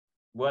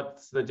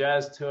what's the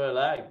jazz tour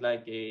like?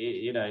 Like,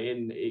 you know,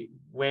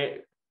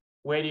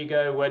 where do you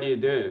go? What do you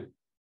do?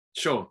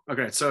 Sure.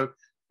 Okay. So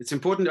it's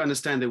important to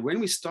understand that when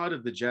we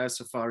started the Jazz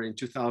Safari in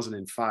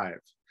 2005,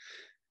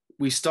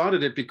 we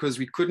started it because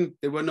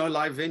there were no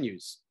live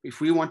venues.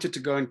 If we wanted to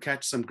go and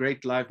catch some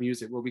great live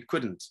music, well, we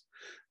couldn't.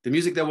 The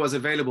music that was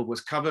available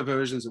was cover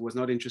versions. It was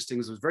not interesting.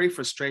 It was very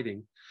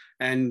frustrating.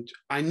 And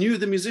I knew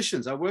the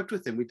musicians. I worked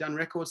with them. We'd done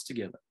records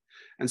together.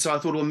 And so I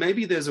thought, well,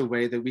 maybe there's a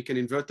way that we can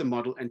invert the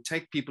model and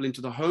take people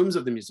into the homes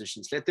of the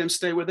musicians, let them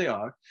stay where they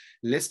are.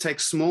 Let's take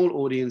small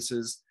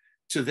audiences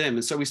to them.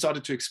 And so we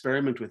started to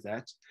experiment with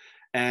that.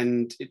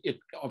 And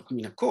I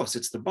mean, of course,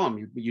 it's the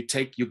bomb.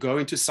 You go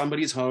into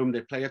somebody's home,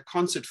 they play a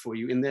concert for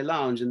you in their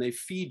lounge, and they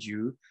feed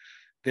you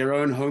their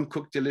own home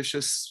cooked,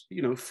 delicious,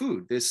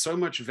 food. There's so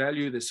much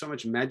value. There's so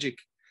much magic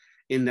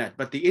in that.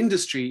 But the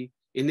industry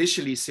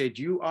initially said,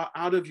 you are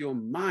out of your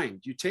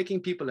mind. You're taking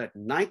people at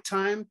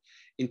nighttime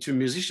into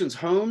musicians'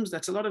 homes.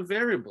 That's a lot of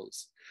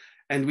variables.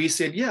 And we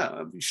said,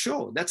 yeah,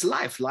 sure, that's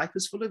life. Life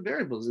is full of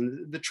variables.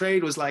 And the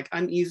trade was like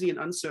uneasy and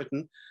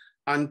uncertain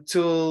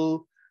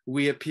until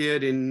we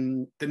appeared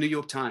in the New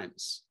York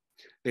Times.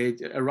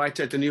 A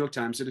writer at the New York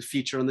Times did a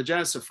feature on the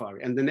Jazz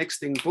Safari. And the next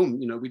thing, boom,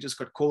 we just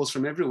got calls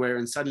from everywhere.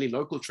 And suddenly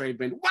local trade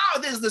went,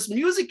 wow, there's this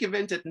music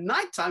event at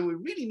nighttime. We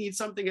really need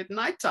something at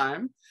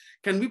nighttime.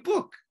 Can we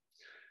book?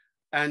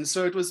 And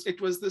so it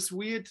was this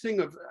weird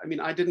thing of, I mean,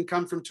 I didn't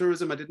come from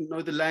tourism. I didn't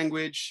know the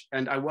language.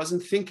 And I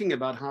wasn't thinking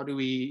about how do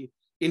we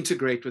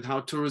integrate with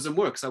how tourism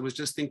works. I was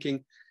just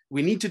thinking,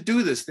 we need to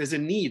do this. There's a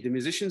need. The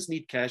musicians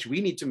need cash.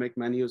 We need to make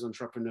money as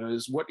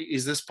entrepreneurs. What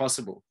is this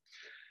possible?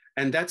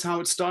 And that's how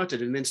it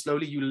started. And then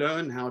slowly you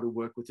learn how to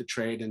work with the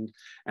trade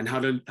and how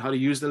to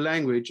use the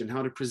language and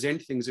how to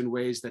present things in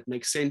ways that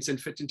make sense and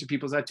fit into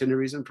people's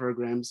itineraries and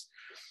programs.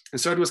 And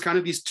so it was kind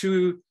of these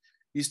two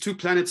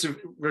planets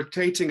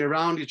rotating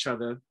around each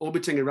other,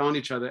 orbiting around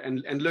each other,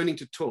 and learning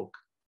to talk.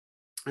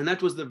 And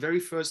that was the very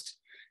first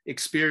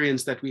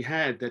experience that we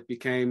had that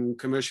became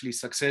commercially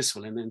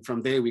successful. And then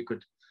from there we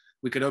could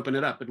open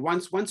it up. But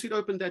once we'd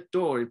opened that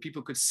door and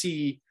people could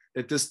see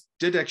that this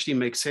did actually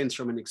make sense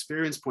from an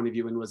experience point of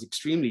view and was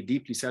extremely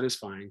deeply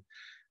satisfying,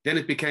 then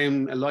it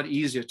became a lot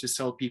easier to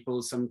sell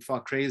people some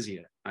far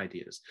crazier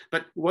ideas.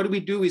 But what we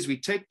do is we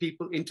take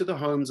people into the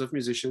homes of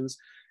musicians,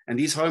 and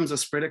these homes are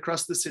spread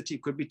across the city.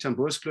 It could be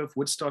Tamboerskloof,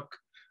 Woodstock,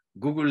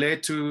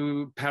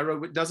 Gugulethu,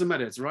 Parow, it doesn't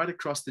matter. It's right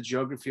across the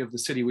geography of the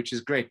city, which is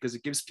great because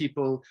it gives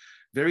people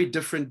very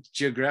different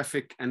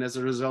geographic and as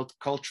a result,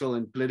 cultural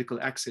and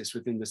political access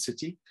within the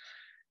city.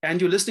 And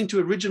you're listening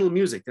to original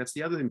music. That's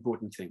the other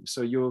important thing.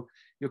 So you're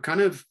kind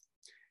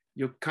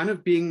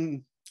of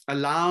being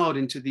allowed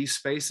into these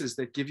spaces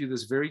that give you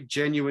this very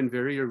genuine,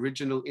 very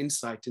original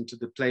insight into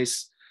the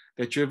place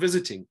that you're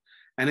visiting.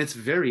 And it's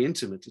very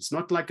intimate. It's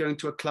not like going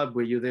to a club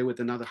where you're there with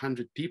another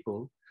 100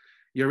 people.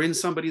 You're in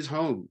somebody's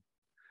home.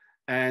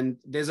 And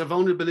there's a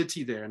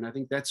vulnerability there. And I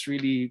think that's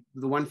really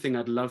the one thing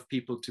I'd love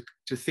people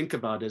to think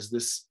about as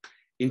this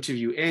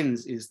interview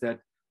ends, is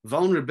that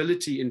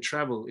vulnerability in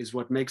travel is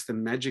what makes the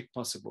magic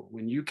possible.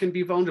 When you can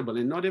be vulnerable,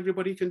 and not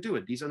everybody can do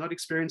it. These are not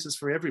experiences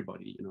for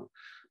everybody,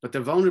 but the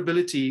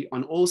vulnerability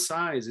on all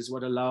sides is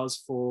what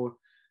allows for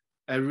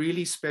a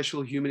really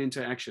special human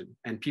interaction.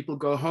 And people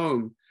go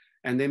home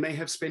and they may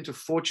have spent a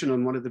fortune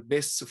on one of the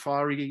best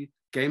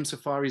game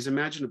safaris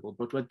imaginable,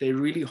 but what they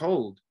really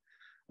hold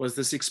was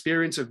this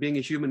experience of being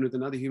a human with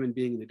another human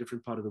being in a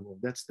different part of the world.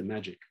 That's the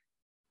magic.